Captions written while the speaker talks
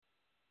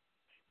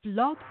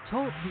Blog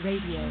Talk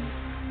Radio.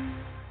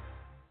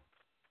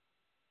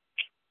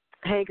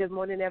 Hey, good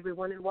morning,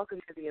 everyone, and welcome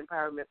to the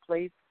Empowerment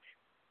Place.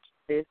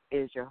 This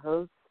is your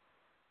host,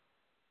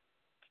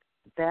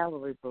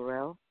 Valerie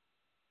Burrell.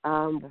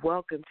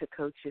 Welcome to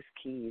Coach's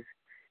Keys.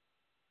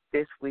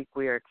 This week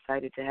we are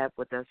excited to have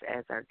with us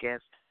as our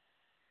guest,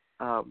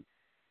 a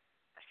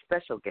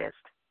special guest,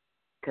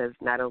 because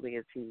not only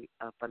is he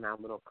a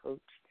phenomenal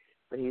coach,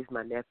 but he's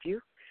my nephew,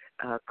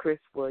 Chris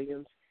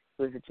Williams,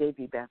 who is a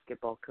JV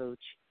basketball coach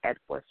at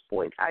West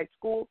Point High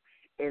School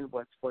in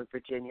West Point,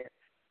 Virginia.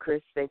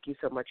 Chris, thank you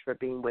so much for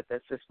being with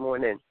us this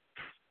morning.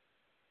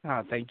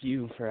 Thank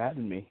you for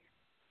having me.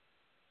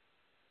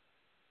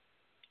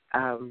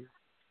 I'll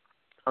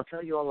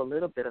tell you all a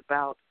little bit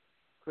about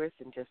Chris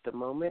in just a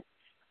moment.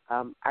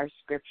 Our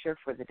scripture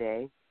for the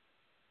day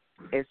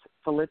is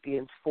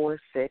Philippians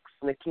 4:6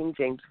 in the King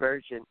James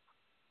Version.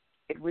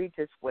 It reads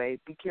this way: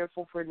 "Be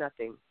careful for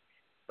nothing,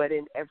 but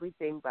in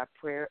everything by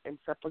prayer and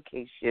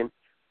supplication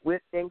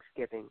with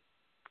thanksgiving,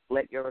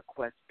 let your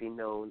requests be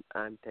known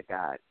unto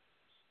God."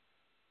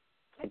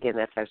 Again,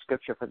 that's our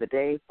scripture for the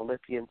day,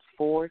 Philippians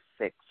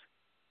 4:6.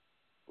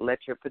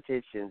 Let your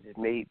petitions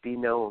may be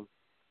known.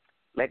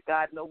 Let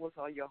God know what's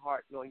on your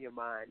heart and on your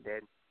mind,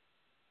 and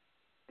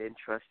then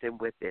trust Him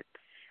with it.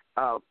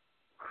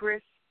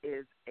 Chris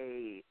is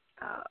a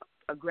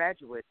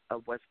graduate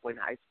of West Point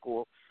High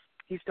School.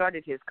 He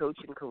started his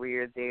coaching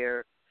career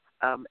there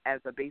as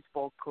a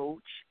baseball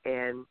coach,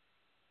 and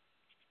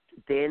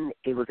then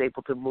he was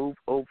able to move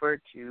over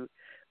to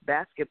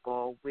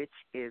basketball, which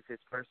is his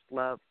first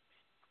love.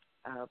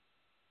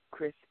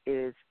 Chris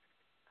is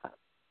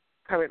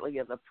currently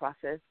in the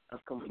process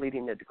of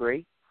completing a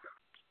degree,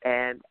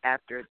 and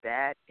after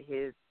that,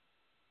 his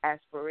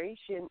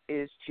aspiration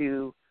is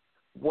to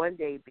one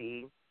day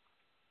be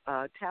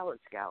a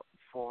talent scout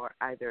for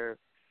either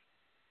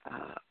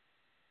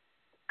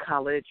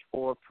college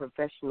or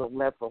professional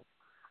level.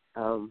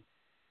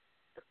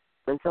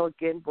 And so,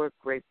 again, we're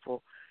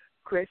grateful.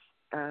 Chris,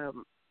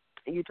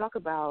 you talk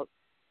about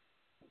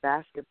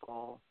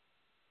basketball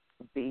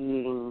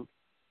being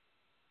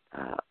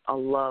a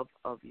love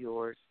of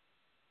yours.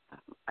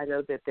 I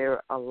know that there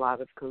are a lot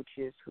of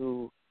coaches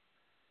who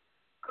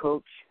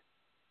coach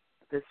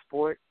the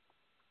sport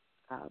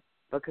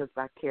because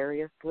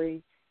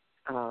vicariously,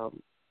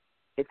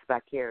 it's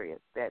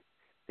vicarious, that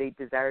they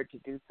desire to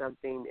do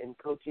something in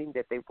coaching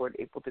that they weren't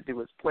able to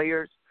do as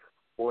players,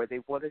 or they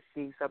want to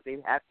see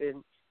something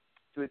happen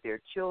with their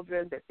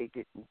children that they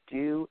didn't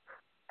do.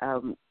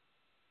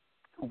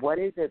 What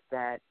is it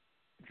that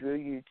drew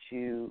you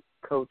to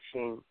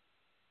coaching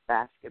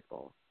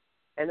basketball,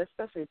 and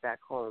especially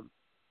back home,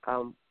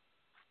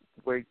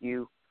 where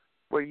you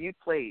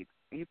played?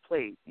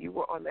 You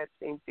were on that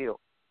same field,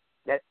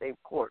 that same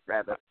court,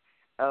 rather.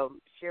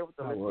 Share with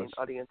the listening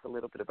audience a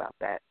little bit about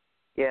that.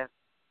 Yeah.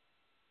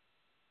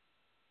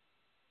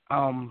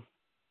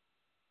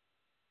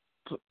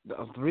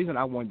 The reason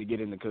I wanted to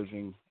get into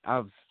coaching,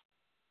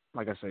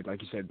 like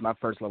you said, my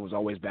first love was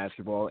always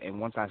basketball, and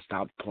once I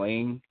stopped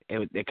playing,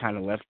 it kind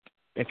of left.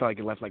 It felt like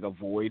it left like a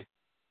void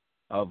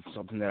of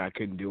something that I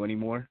couldn't do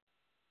anymore,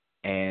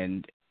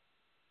 and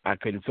I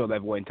couldn't fill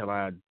that void until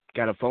I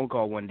got a phone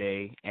call one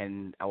day,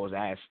 and I was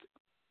asked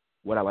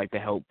would I like to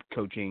help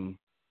coaching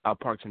a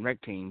Parks and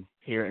Rec team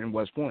here in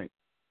West Point.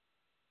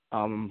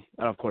 And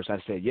of course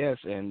I said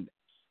yes, and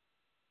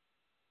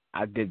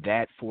I did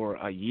that for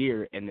a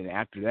year, and then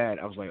after that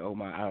I was like, oh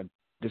my,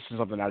 this is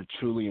something I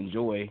truly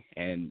enjoy,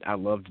 and I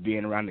loved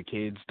being around the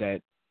kids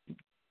that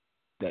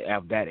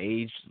of that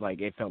age.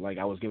 Like, it felt like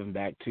I was giving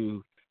back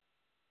to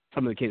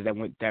some of the kids that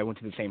went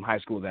to the same high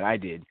school that I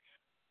did.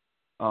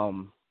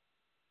 And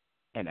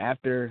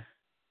after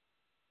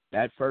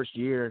that first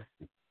year,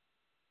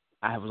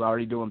 I was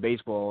already doing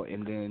baseball,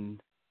 and then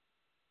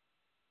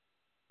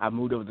I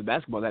moved over to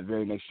basketball that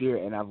very next year,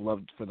 and I've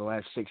loved for the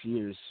last 6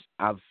 years.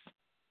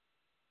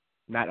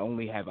 Not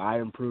only have I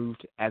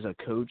improved as a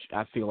coach,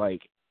 I feel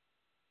like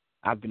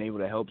I've been able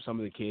to help some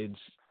of the kids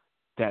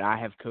that I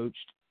have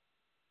coached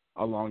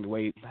along the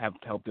way, have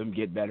helped them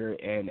get better,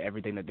 and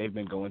everything that they've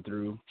been going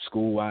through,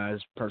 school-wise,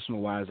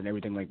 personal-wise, and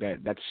everything like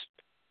that. That's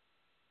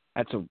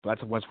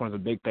one of the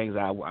big things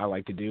I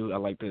like to do. I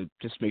like to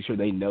just make sure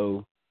they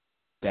know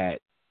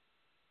that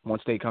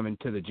once they come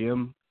into the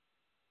gym,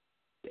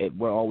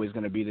 we're always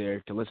going to be there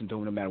to listen to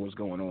them no matter what's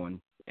going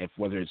on,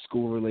 whether it's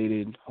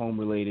school-related,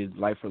 home-related,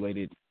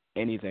 life-related,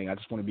 anything. I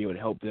just want to be able to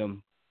help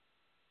them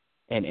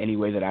in any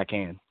way that I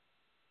can.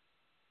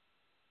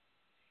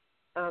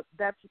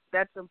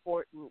 That's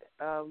important.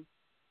 I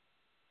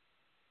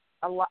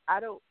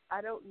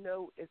don't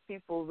know if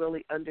people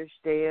really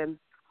understand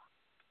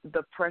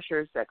the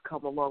pressures that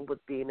come along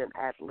with being an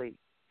athlete.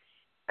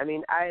 I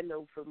mean, I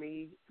know for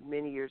me,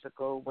 many years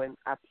ago when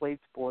I played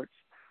sports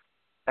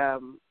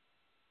at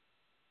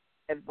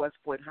West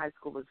Point High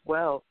School as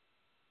well,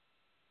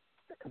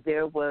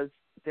 there was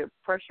the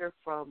pressure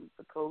from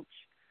the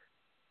coach,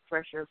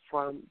 pressure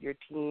from your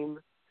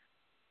team,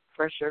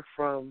 pressure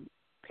from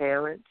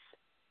parents,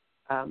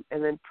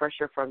 and then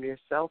pressure from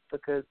yourself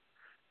because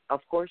of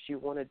course, you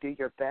want to do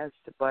your best,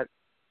 but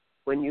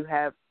when you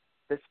have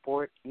the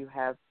sport, you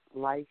have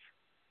life,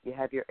 you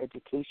have your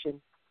education,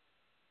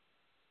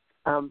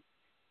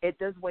 it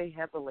does weigh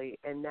heavily.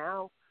 And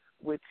now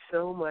with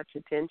so much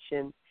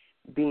attention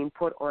being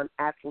put on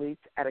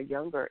athletes at a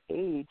younger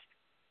age,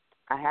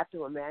 I have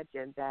to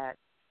imagine that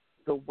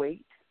the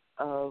weight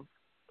of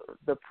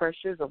the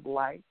pressures of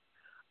life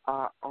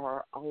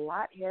are a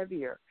lot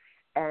heavier.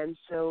 And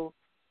so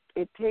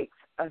it takes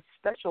a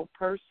special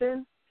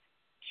person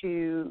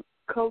to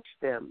coach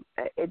them.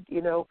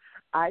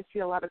 I see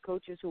a lot of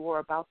coaches who are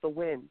about to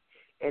win,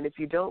 and if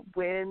you don't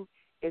win,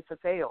 it's a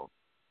fail.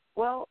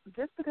 Well,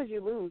 just because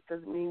you lose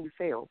doesn't mean you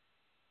fail,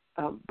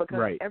 because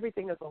right.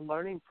 everything is a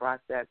learning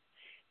process.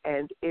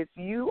 And if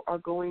you are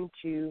going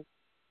to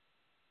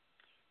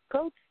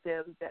coach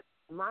them, that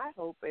my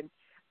hope and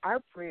our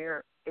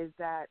prayer is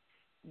that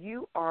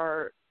you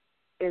are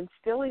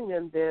instilling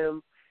in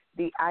them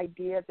the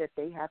idea that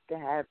they have to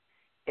have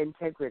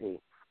integrity,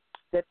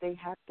 that they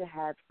have to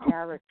have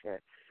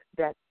character,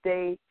 that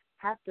they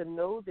have to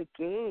know the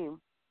game.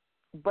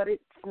 But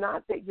it's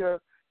not that you're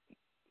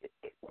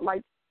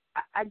like,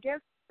 I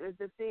guess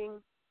the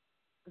thing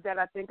that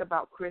I think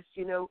about, Chris,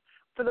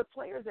 for the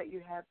players that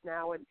you have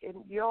now, and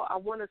I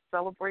want to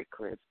celebrate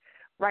Chris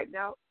right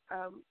now.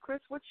 Chris,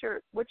 what's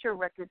your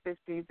record this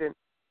season?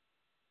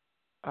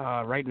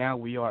 Right now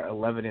we are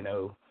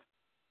 11-0.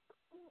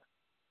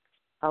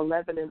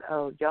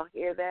 11-0. Y'all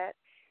hear that?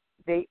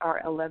 They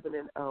are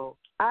 11-0.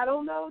 I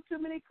don't know too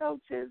many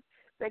coaches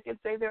that can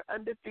say they're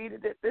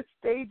undefeated at this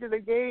stage of the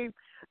game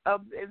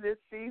in this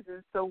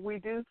season. So we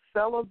do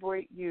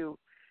celebrate you.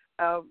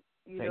 Thank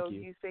you.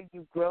 You say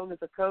you've grown as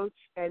a coach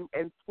and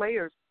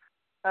players.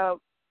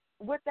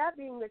 With that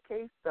being the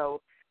case,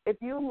 though, if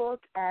you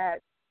look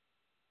at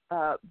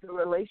the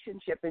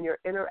relationship and your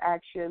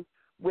interaction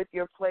with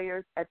your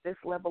players at this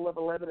level of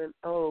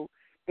 11-0,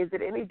 is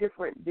it any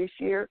different this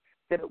year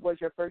than it was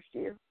your first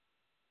year?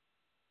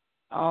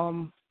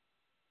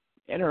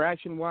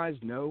 Interaction-wise,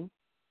 no.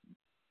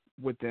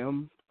 With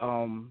them,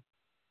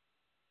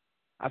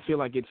 I feel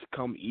like it's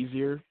come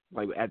easier.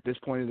 Like at this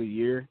point of the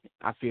year,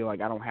 I feel like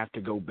I don't have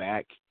to go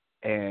back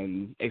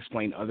and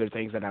explain other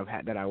things that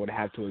I would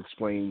have to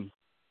explain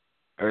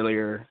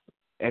earlier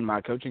in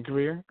my coaching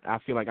career. I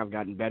feel like I've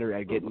gotten better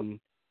at getting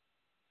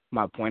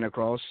my point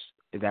across.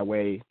 That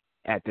way,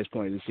 at this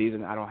point of the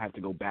season, I don't have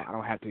to go back. I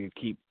don't have to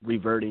keep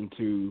reverting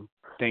to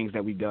things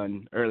that we've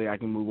done earlier. I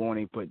can move on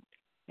and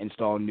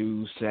install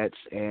new sets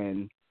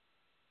and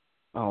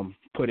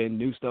put in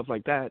new stuff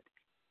like that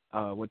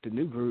with the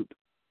new group.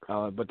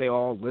 But they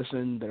all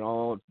listen. They're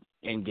all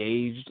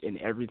engaged in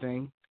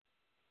everything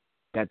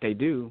that they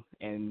do,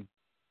 and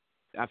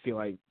I feel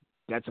like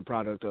that's a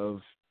product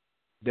of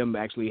them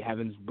actually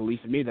having belief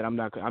in me that I'm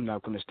not going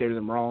to steer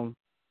them wrong.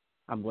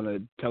 I'm going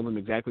to tell them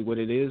exactly what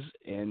it is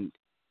and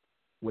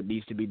what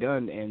needs to be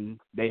done, and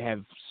they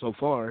have so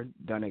far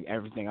done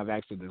everything I've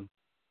asked of them.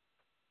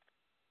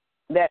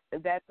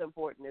 That's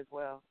important as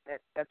well.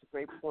 That's a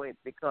great point,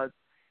 because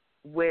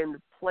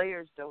when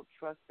players don't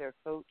trust their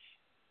coach,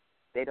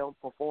 they don't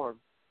perform.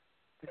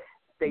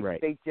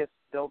 They just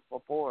don't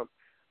perform.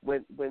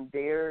 When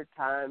there are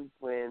times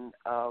when,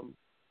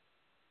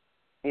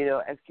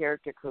 as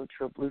character coach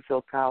for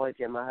Bluefield College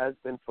and my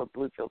husband for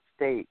Bluefield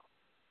State,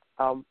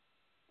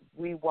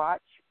 we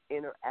watch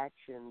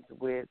interactions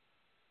with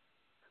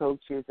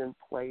coaches and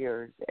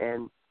players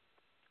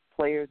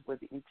with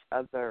each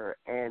other,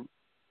 and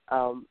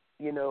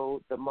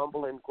the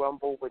mumble and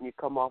grumble when you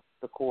come off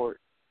the court,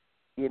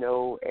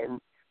 and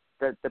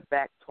the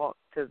back talk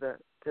to the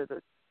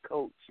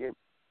coach and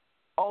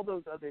all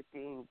those other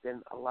things.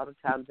 And a lot of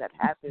times that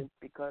happens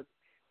because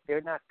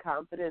they're not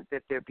confident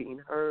that they're being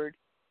heard.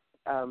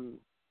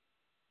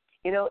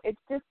 It's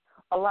just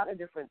a lot of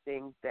different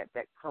things that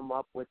come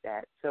up with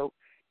that. So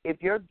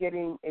if you're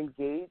getting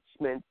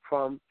engagement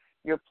from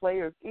your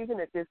players, even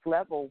at this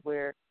level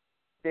where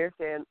they're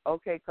saying,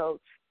 okay,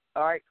 coach,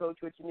 all right, coach,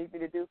 what you need me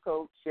to do,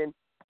 coach, and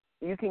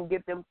you can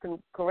give them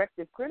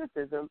corrective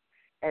criticism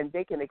and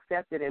they can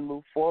accept it and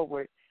move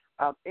forward,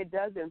 it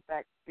does, in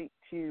fact, speak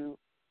to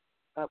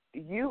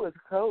you as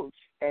a coach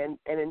and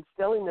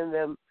instilling in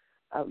them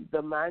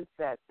the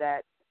mindset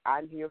that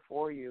I'm here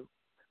for you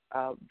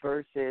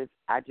versus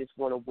I just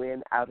want to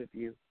win out of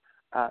you.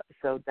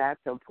 So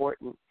that's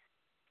important.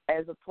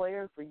 As a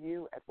player for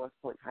you at West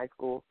Point High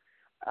School,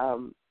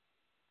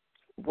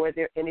 were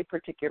there any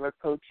particular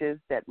coaches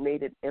that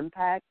made an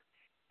impact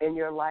in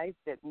your life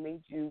that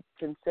made you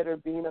consider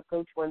being a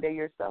coach one day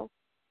yourself?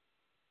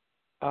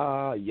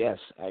 Yes,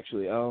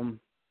 actually.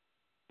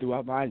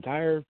 Throughout my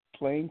entire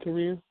playing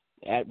career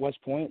at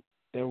West Point,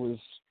 there was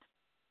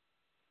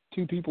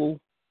two people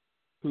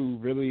who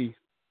really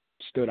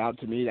stood out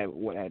to me that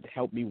had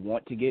helped me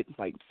want to get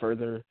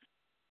further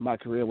my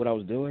career, what I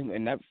was doing,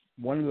 and that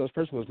one of those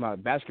persons was my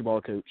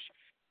basketball coach,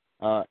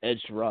 Ed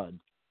Sherrod,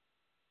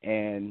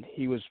 and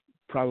he was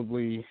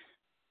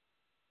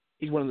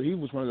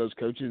one of those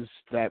coaches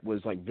that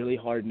was really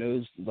hard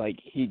nosed.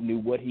 He knew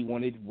what he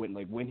wanted,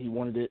 when he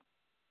wanted it,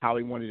 how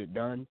he wanted it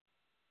done,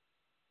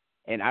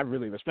 And I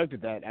really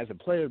respected that as a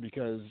player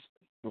because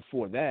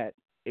before that,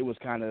 it was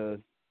kind of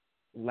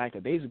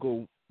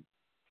lackadaisical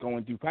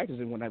going through practice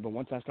and whatnot. But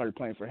once I started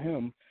playing for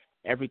him,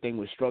 everything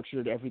was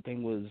structured,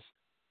 everything was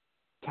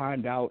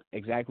timed out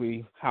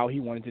exactly how he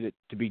wanted it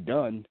to be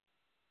done,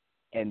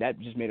 and that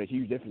just made a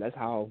huge difference. That's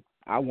how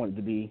I wanted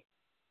to be,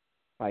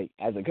 like,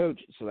 as a coach.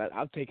 So that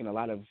I've taken a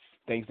lot of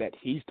things that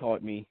he's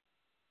taught me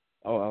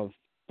all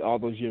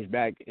those years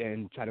back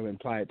and try to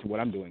apply it to what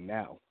I'm doing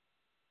now.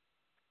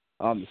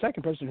 The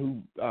second person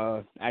who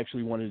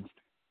actually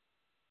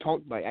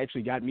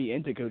actually got me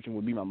into coaching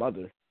would be my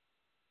mother.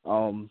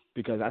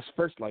 Because I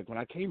first, like, when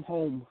I came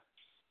home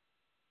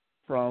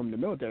from the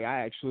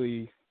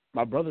military,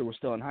 my brother was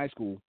still in high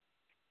school,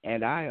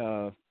 and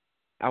I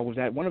was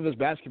at one of his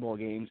basketball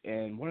games,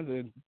 and one of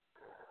the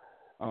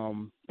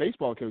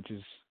baseball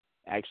coaches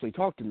actually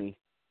talked to me,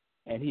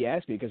 and he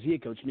asked me, because he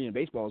had coached me in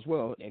baseball as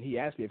well, and he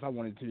asked me if I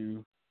wanted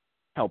to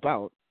help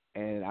out,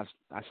 and I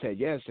said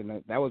yes,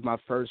 and that was my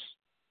first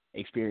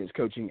experience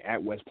coaching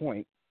at West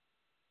Point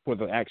for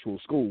the actual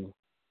school.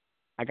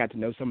 I got to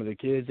know some of the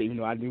kids, even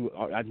though I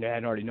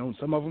had already known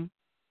some of them.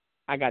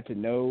 I got to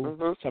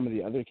know some of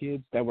the other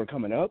kids that were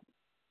coming up.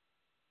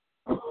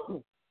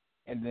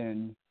 And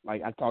then,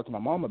 like, I talked to my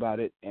mom about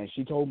it, and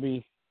she told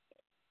me,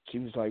 she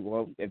was like,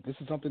 well, if this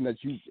is something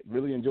that you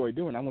really enjoy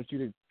doing, I want you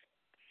to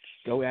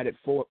go at it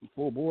full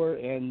bore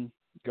and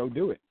go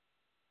do it.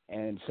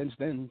 And since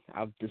then,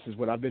 this is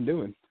what I've been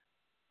doing,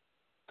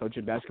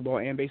 coaching basketball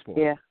and baseball.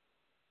 Yeah.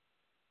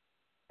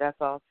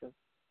 That's awesome.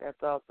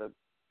 That's awesome.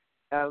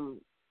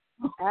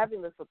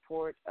 Having the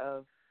support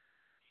of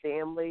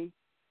family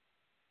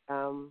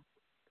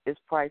is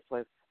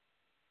priceless.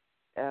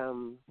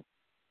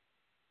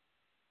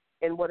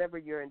 In whatever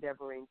you're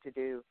endeavoring to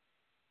do,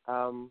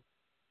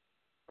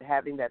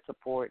 having that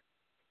support,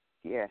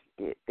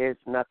 there's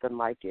nothing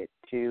like it.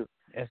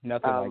 It's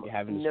nothing like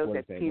having the support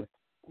of family.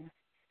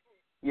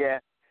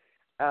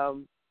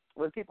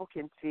 When people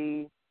can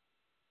see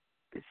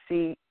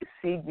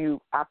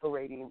you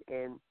operating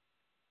in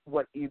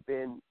what you've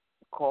been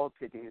called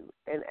to do,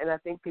 and I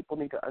think people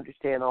need to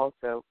understand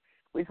also.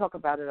 We talk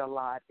about it a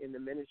lot in the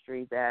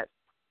ministry that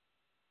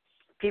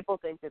people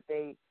think that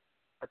they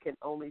can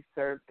only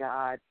serve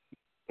God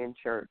in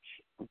church,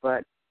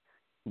 but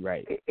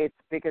right, it's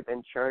bigger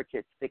than church.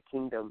 It's the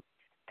kingdom,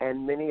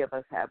 and many of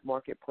us have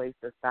marketplace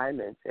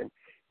assignments, and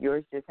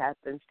yours just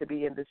happens to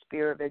be in the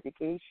sphere of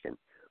education,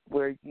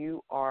 where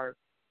you are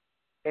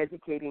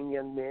educating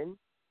young men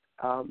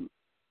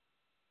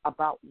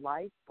about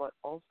life, but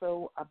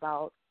also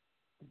about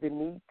the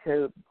need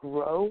to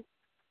grow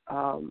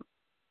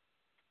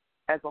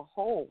as a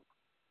whole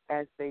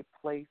as they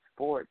play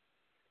sports.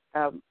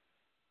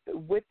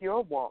 With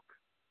your walk,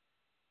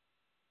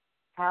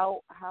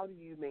 how do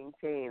you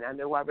maintain? I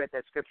know I read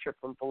that scripture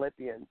from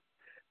Philippians.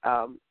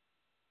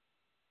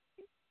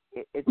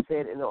 It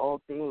said, in all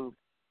things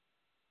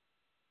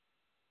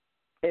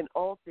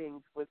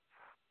with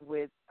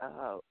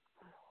I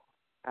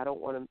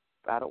don't want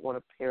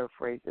to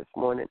paraphrase this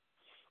morning.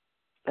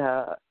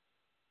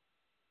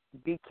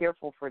 Be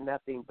careful for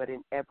nothing, but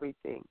in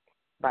everything,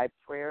 by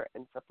prayer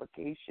and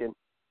supplication,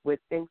 with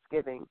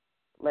thanksgiving,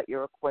 let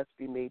your requests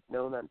be made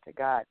known unto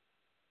God.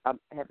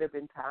 Have there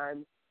been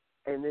times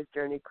in this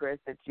journey, Chris,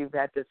 that you've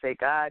had to say,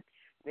 God,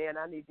 man,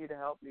 I need you to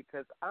help me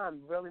because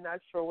I'm really not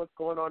sure what's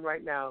going on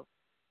right now?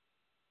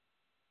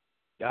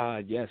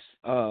 Yes.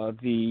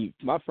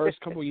 My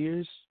first couple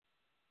years,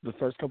 I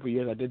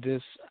did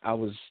this, I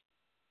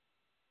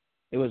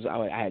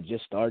had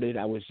just started.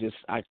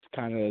 I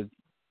kind of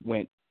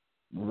went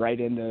right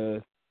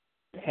into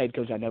head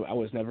coach. I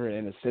was never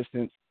an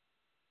assistant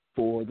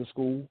for the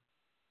school.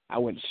 I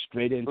went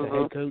straight into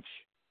head coach,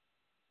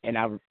 and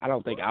I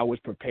don't think I was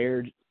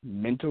prepared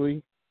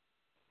mentally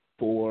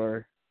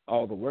for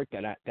all the work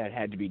that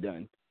had to be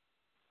done.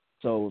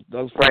 So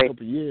those first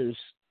couple of years,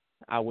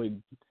 I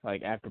would,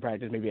 like, after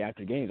practice, maybe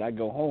after games, I'd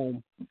go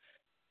home,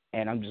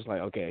 and I'm just like,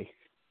 okay,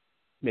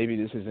 maybe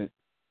this isn't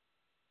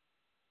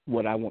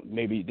what I want.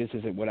 Maybe this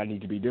isn't what I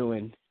need to be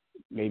doing.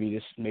 Maybe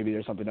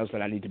there's something else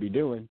that I need to be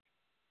doing.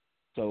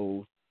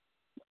 So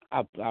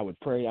I would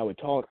pray. I would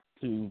talk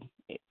to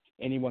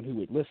anyone who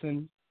would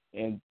listen,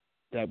 and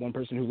that one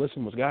person who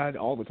listened was God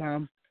all the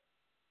time.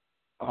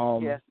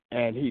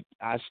 And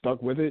I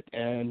stuck with it,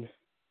 and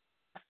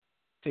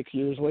 6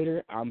 years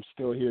later, I'm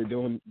still here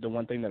doing the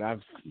one thing that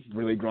I've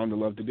really grown to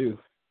love to do.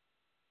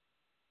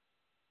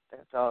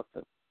 That's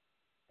awesome.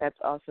 That's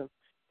awesome.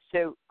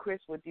 So, Chris,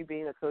 with you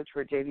being a coach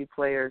for JV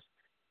players,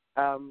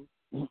 having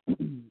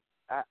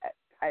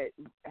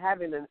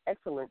an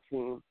excellent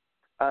team,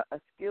 a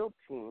skilled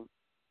team,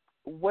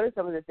 what are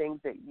some of the things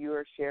that you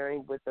are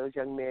sharing with those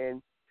young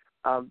men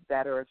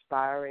that are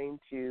aspiring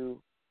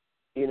to,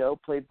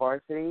 play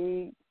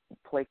varsity,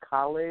 play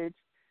college,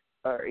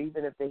 or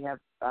even if they have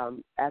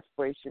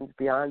aspirations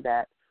beyond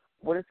that?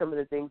 What are some of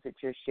the things that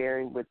you're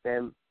sharing with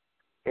them,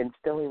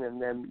 instilling in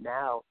them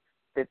now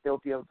that they'll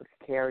be able to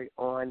carry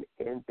on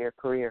in their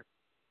career?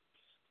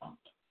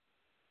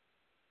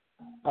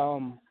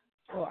 Well,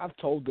 I've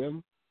told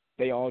them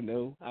they all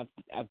know.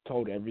 I've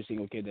told every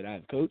single kid that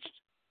I've coached.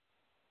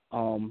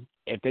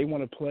 If they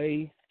want to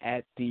play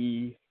at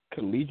the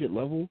collegiate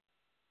level,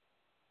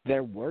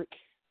 their work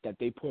that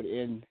they put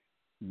in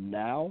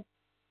now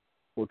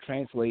will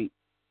translate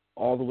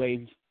all the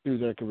way through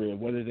their career.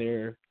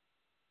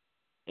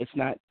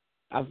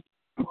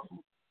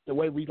 The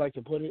way we like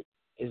to put it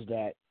is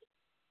that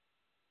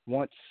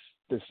once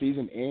the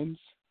season ends,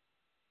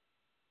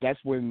 that's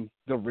when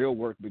the real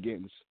work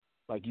begins.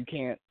 Like, you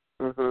can't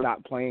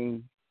stop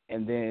playing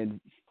and then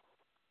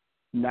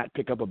not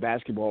pick up a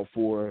basketball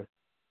for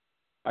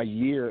a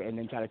year and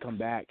then try to come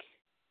back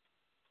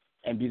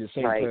and be the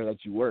same player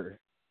that you were.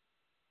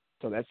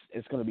 So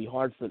it's going to be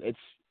it's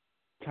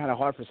kind of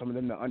hard for some of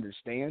them to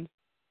understand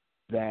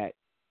that,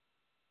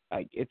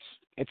 like, if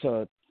this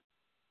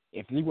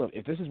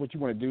is what you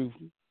want to do,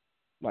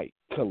 like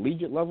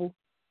collegiate level,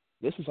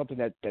 this is something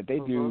that they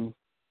do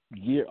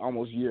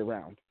almost year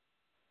round.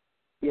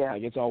 Yeah,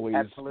 like it's always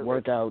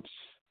absolutely.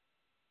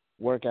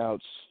 workouts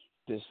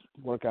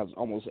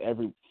almost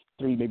every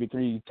maybe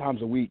three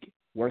times a week,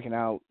 working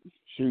out,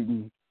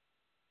 shooting,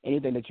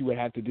 anything that you would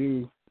have to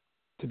do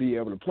to be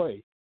able to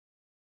play.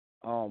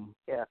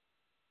 Yeah.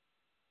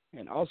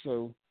 And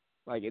also,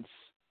 like,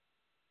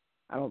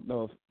 I don't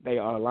know if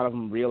a lot of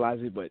them realize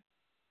it, but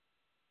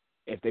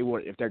if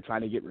they're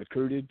trying to get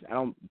recruited, I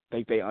don't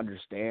think they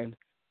understand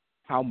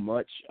how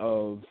much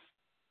of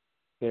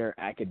their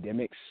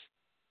academics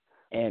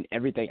and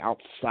everything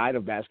outside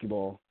of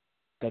basketball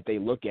that they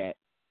look at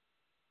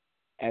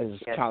as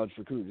college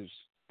recruiters.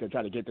 They're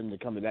trying to get them to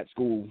come to that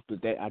school, but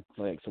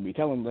so we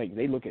tell them, like,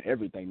 they look at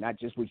everything, not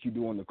just what you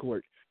do on the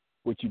court,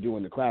 what you do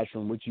in the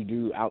classroom, what you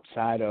do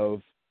outside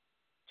of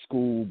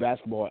school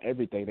basketball,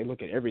 everything. They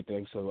look at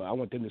everything. So I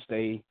want them to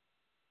stay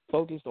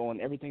focused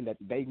on everything that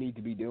they need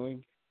to be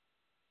doing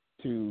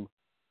to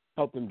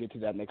help them get to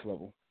that next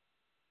level.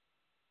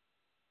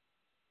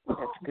 That's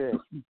good.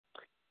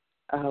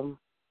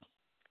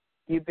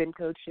 You've been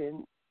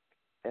coaching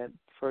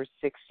for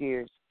 6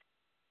 years.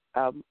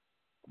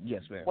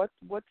 Yes, ma'am.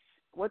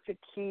 What's a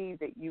key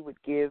that you would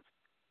give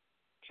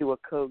to a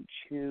coach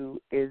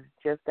who is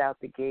just out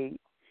the gate,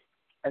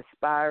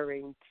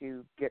 aspiring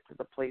to get to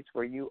the place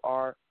where you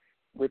are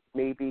with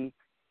maybe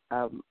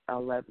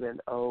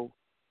 11-0?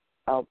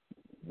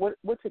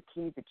 What's a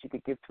key that you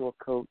could give to a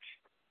coach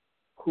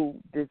who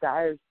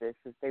desires this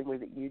the same way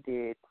that you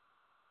did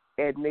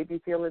and maybe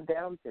feeling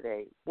down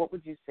today? What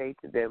would you say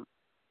to them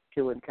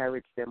to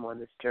encourage them on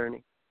this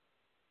journey?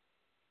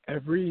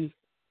 Every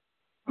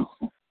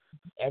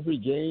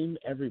game,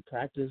 every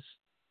practice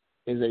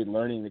is a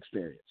learning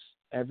experience.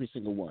 Every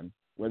single one.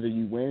 Whether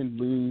you win,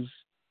 lose,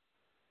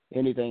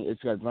 anything,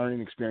 it's a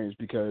learning experience,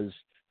 because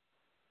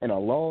in a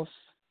loss,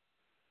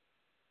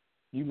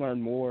 you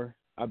learn more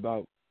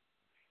about,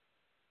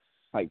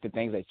 like, the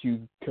things that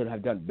you could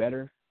have done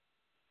better.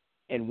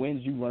 And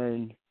wins, you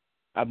learn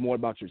more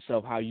about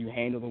yourself, how you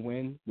handle the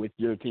win with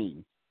your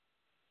team.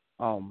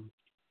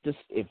 Just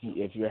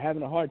if you're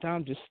having a hard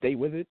time, just stay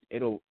with it.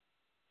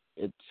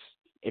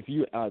 If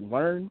you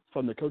learn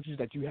from the coaches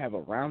that you have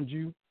around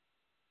you,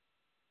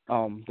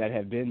 that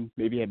have been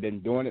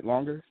doing it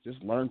longer,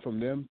 just learn from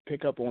them,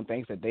 pick up on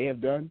things that they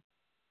have done,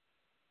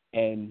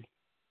 and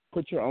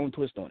put your own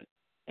twist on it.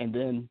 And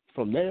then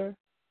from there,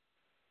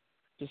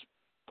 just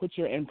put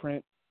your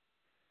imprint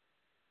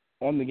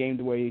on the game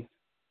the way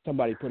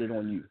somebody put it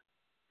on you.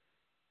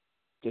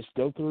 Just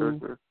go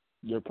through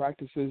your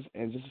practices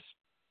and just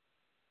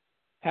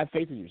have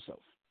faith in yourself.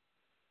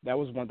 That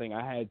was one thing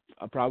I had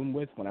a problem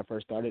with when I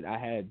first started. I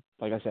had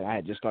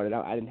just started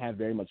out. I didn't have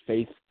very much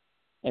faith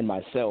in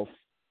myself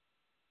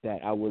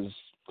that I was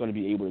going to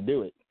be able to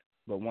do it.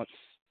 But once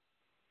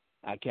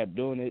I kept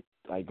doing it,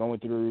 like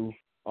going through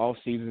all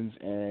seasons,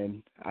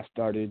 and I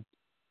started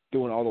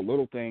doing all the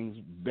little things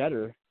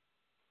better,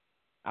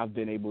 I've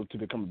been able to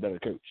become a better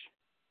coach.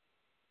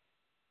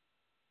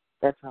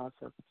 That's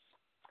awesome.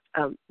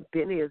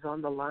 Benny is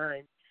on the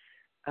line.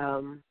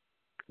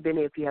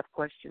 Benny, if you have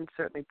questions,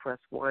 certainly press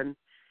 1,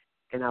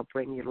 and I'll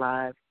bring you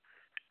live.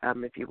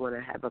 If you want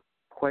to have a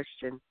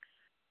question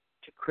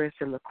to Chris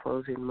in the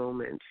closing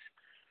moments.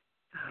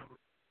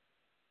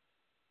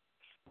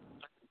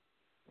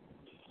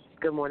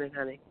 Good morning,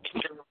 honey.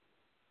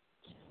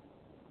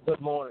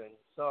 Good morning.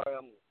 Sorry,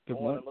 I'm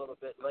going a little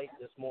bit late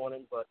this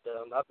morning, but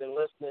I've been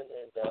listening,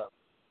 and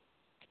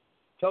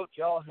Coach,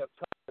 y'all have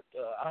covered.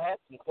 I had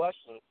some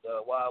questions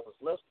while I was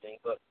listening,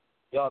 but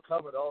y'all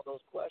covered all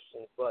those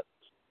questions. But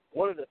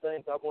one of the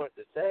things I wanted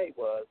to say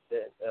was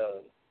that,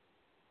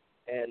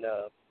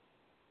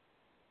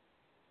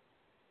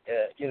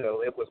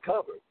 it was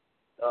covered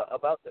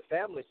about the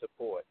family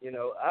support.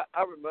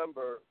 I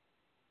remember,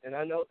 and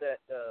I know that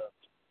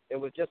it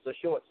was just a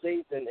short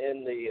season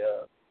in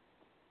the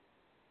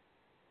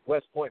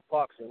West Point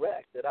Parks and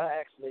Rec that I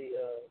actually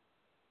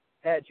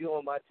had you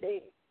on my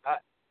team.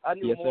 I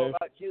knew more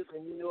about you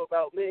than you knew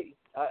about me.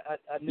 I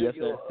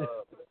knew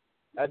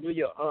I knew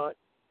your aunt.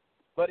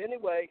 But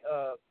anyway,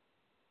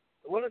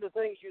 one of the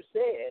things you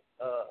said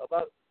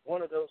about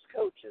one of those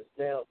coaches.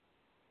 Now,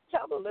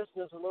 tell the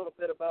listeners a little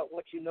bit about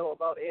what you know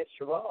about Ed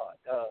Sherrod.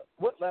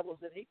 What levels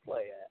did he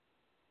play at?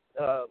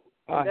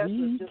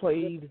 He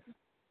played.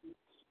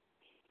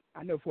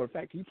 I know for a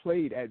fact he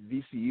played at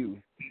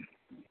VCU.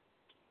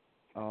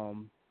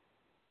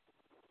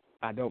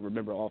 I don't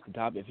remember off the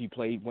top if he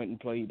went and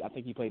played. I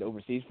think he played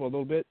overseas for a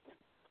little bit,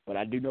 but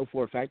I do know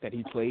for a fact that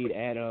he played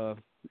at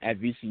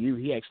VCU.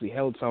 He actually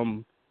held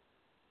some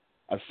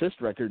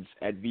assist records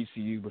at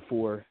VCU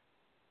before,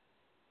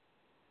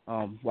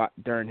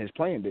 during his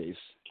playing days.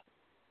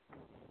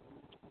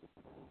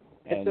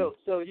 And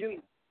so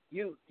you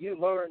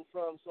learned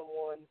from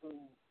someone who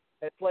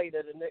had played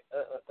at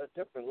a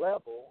different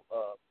level,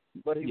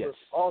 but he was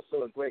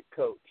also a great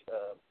coach.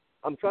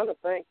 I'm trying to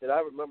think that I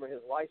remember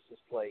his license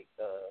plate.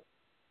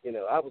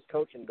 I was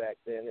coaching back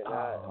then, and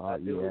I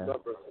do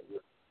remember.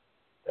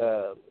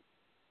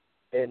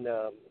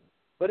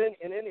 But in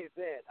any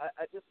event,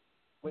 I just,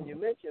 when you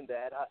mentioned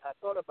that, I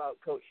thought about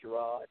Coach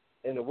Sherrod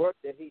and the work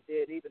that he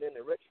did even in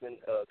the Richmond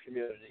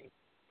community.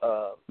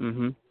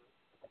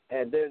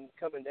 And then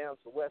coming down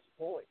to West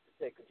Point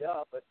to take a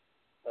job. But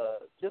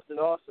just an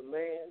awesome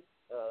man.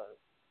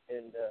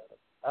 And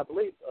I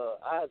believe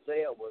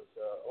Isaiah was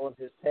on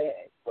his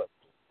tag, but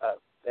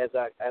as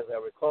I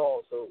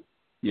recall. So.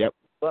 Yep.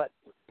 But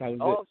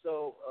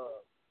also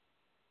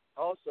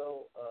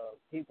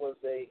he was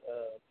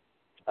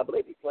I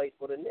believe he played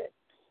for the Knicks.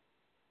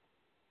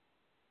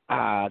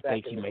 I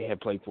think he may have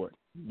played for it.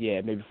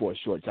 Yeah, maybe for a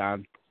short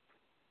time.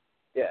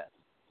 Yeah.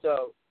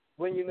 So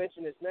when you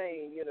mention his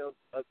name,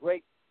 a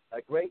great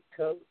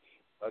coach,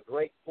 a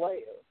great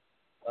player,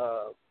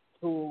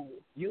 who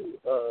you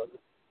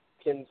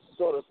can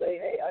sort of say,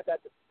 hey, I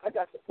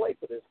got to play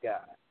for this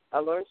guy. I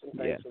learned some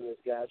things from this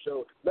guy.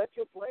 So let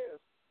your players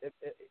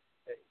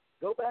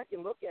go back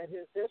and look at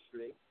his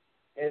history,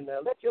 and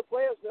let your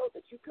players know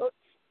that you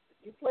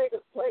played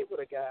with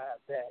a guy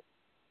that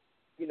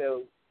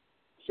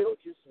showed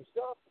you some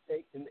stuff to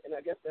take, and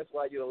I guess that's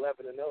why you're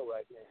 11-0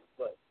 right now.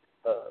 But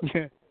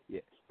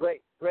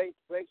great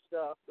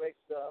stuff.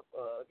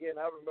 Again,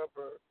 I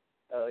remember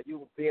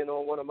you being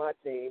on one of my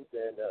teams,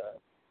 and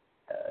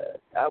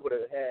I would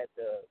have had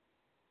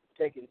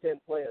taken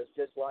 10 players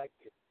just like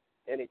you,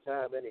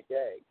 anytime, any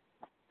day.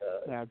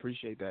 I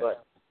appreciate that.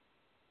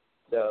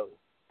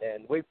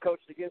 And we've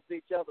coached against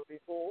each other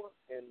before,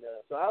 and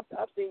so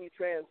I've seen you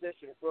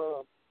transition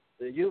from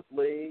the youth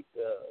league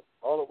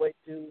all the way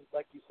to,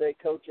 like you say,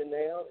 coaching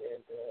now,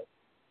 and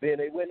being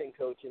a winning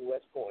coach in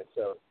West Point.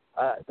 So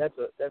that's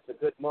a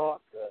good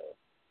mark,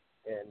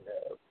 and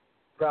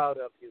proud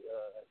of you.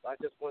 I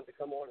just wanted to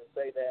come on and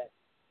say that,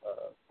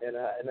 and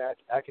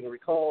I can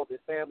recall the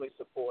family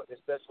support,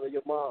 especially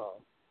your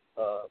mom,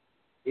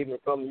 even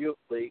from youth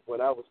league when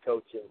I was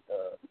coaching,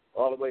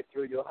 all the way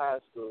through your high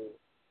school.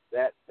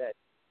 That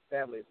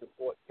family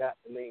support got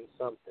to mean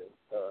something.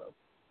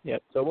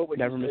 So what would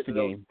Never you miss say a to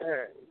game. those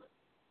parents?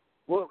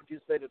 What would you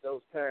say to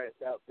those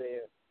parents out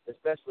there,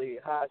 especially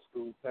high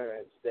school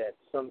parents, that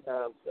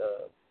sometimes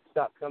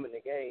stop coming to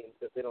games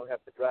if they don't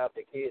have to drive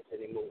their kids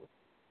anymore?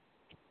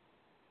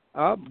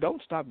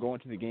 Don't stop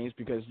going to the games,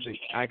 because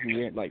I can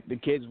get, like, the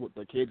kids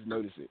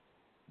notice it.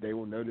 They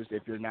will notice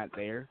if you're not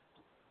there.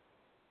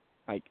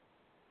 Like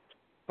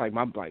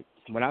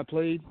when I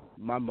played,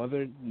 my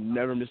mother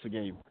never missed a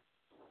game.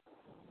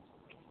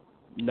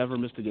 Never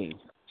missed a game.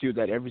 She was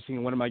at every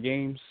single one of my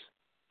games.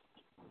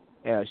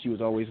 She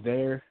was always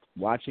there,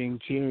 watching,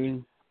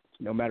 cheering,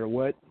 no matter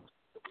what.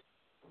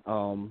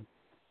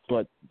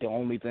 But the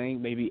only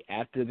thing, maybe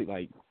after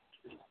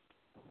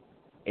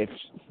if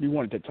we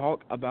wanted to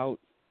talk about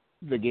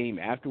the game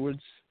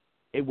afterwards,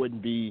 it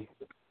wouldn't be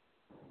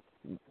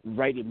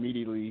right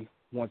immediately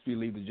once we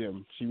leave the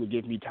gym. She would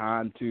give me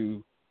time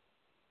to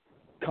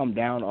come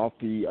down off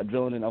the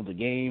adrenaline of the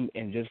game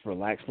and just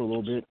relax for a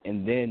little bit,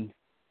 and then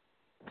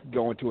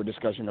go into a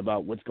discussion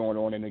about what's going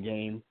on in the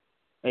game,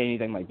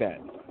 anything like that.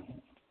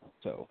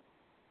 So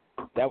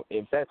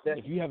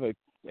if you have a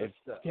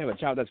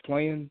child that's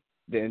playing,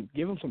 then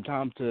give them some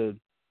time to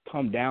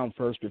come down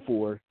first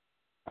before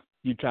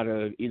you try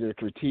to either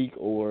critique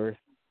or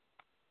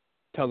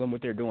tell them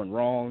what they're doing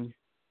wrong.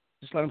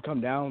 Just let them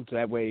come down, so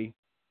that way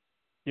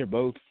you're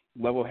both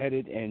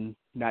level-headed and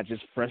not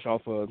just fresh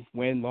off a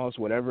win, loss,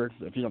 whatever.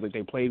 If you don't think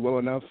they played well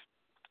enough,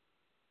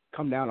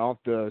 come down off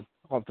the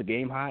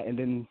game high, and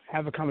then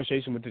have a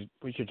conversation with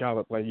your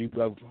child where you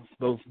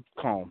both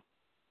calm.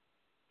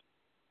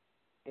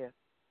 Yeah,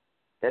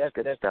 that's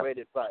good stuff. Great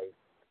advice.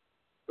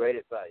 Great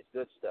advice.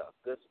 Good stuff.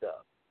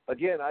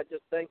 Again, I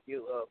just thank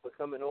you for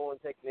coming on,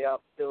 taking the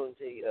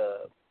opportunity,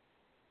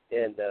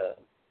 and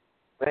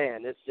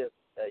man, it's just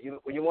you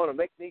want to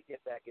make me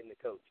get back into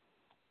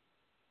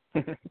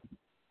coaching.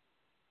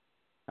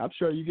 I'm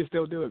sure you can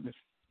still do it, Miss.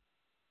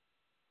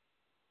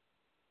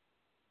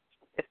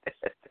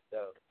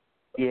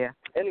 Yeah.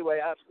 Anyway,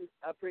 I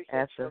appreciate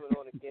you coming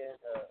on again.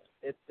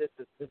 This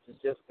has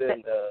just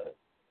been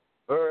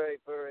very,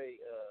 very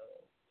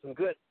some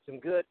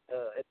good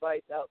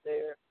advice out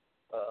there.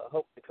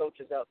 Hope the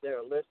coaches out there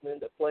are listening,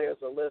 the players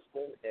are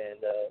listening, and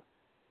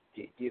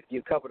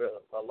you covered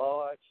a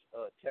large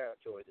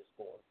territory this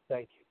morning.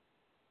 Thank you.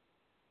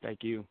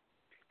 Thank you.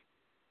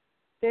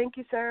 Thank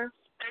you, sir.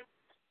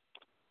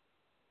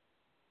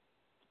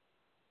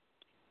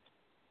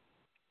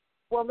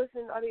 Well,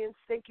 listen, audience,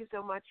 thank you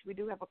so much. We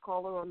do have a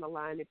caller on the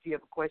line. If you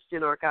have a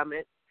question or a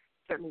comment,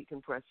 certainly you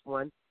can press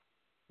 1.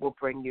 We'll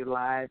bring you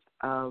live.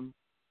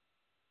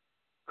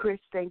 Chris,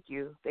 thank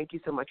you. Thank you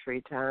so much for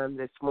your time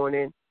this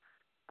morning,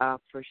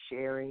 for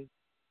sharing.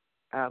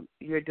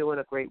 You're doing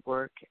a great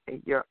work.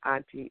 Your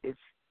auntie is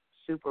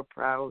super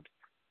proud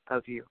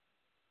of you.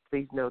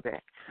 Please know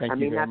that. Thank I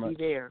you may very not much.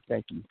 be there.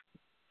 Thank you.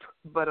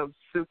 But I'm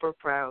super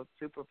proud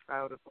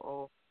of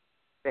all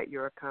that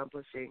you're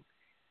accomplishing.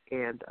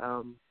 And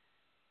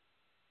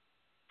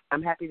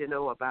I'm happy to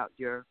know about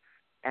your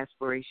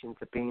aspirations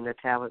of being a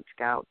talent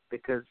scout,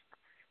 because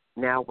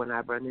now when I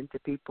run into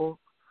people,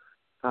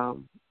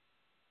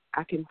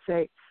 I can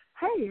say,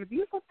 hey, have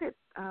you looked at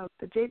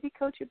the JV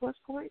coach at West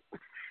Point?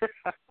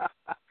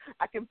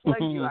 I can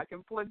plug you. I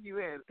can plug you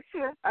in.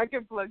 I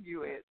can plug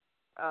you in.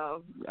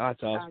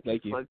 That's awesome.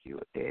 Thank you. Plug you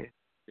in.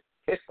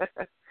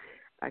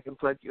 I can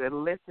plug you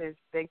in. Listeners,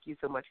 thank you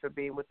so much for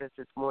being with us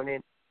this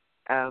morning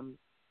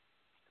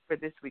for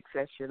this week's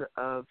session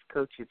of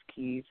Coach's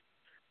Keys.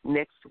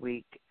 Next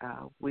week,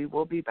 we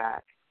will be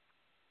back.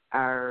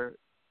 Our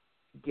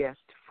guest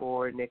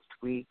for next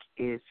week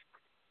is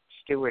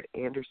Stuart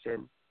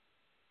Anderson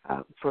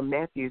from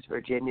Matthews,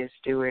 Virginia.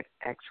 Stuart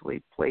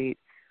actually played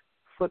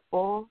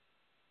football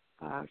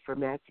for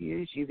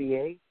Matthews,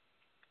 UVA,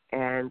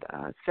 and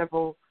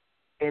several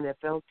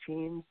NFL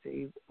teams.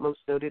 He's most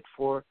noted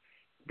for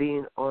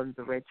being on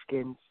the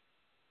Redskins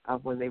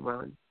when they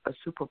won a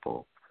Super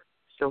Bowl.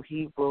 So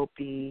he will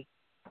be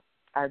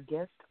our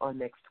guest on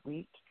next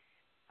week.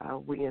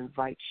 We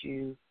invite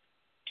you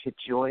to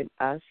join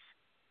us.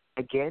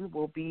 Again,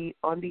 we'll be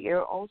on the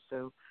air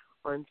also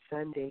on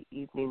Sunday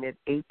evening at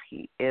 8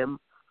 p.m.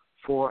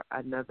 for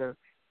another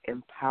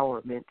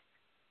empowerment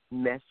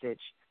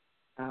message.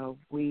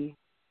 We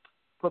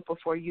put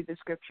before you the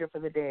scripture for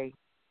the day,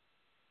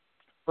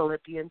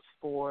 Philippians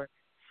 4:6.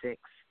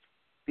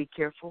 Be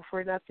careful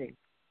for nothing,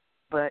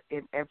 but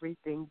in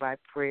everything by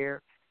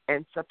prayer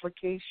and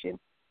supplication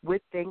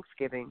with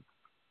thanksgiving,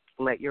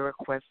 let your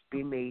requests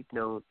be made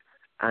known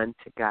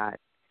unto God.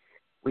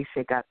 We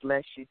say God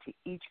bless you to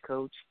each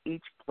coach,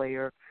 each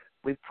player.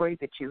 We pray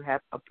that you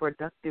have a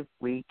productive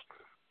week.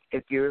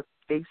 If you're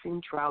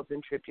facing trials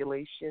and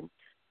tribulation,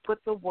 put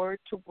the word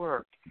to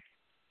work.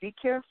 Be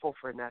careful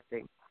for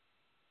nothing,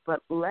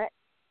 but let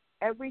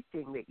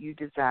everything that you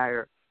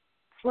desire,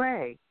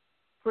 pray,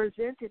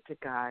 present it to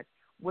God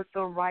with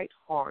the right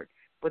heart,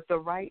 with the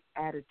right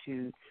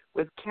attitude,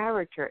 with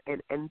character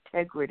and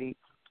integrity,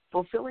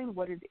 fulfilling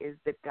what it is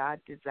that God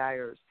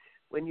desires.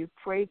 When you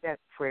pray that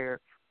prayer,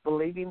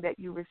 believing that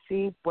you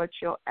receive what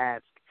you'll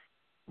ask,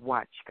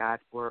 watch God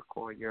work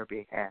on your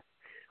behalf.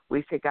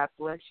 We say God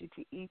bless you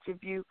to each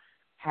of you.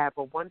 Have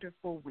a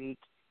wonderful week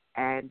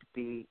and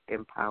be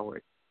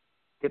empowered.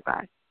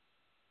 Goodbye.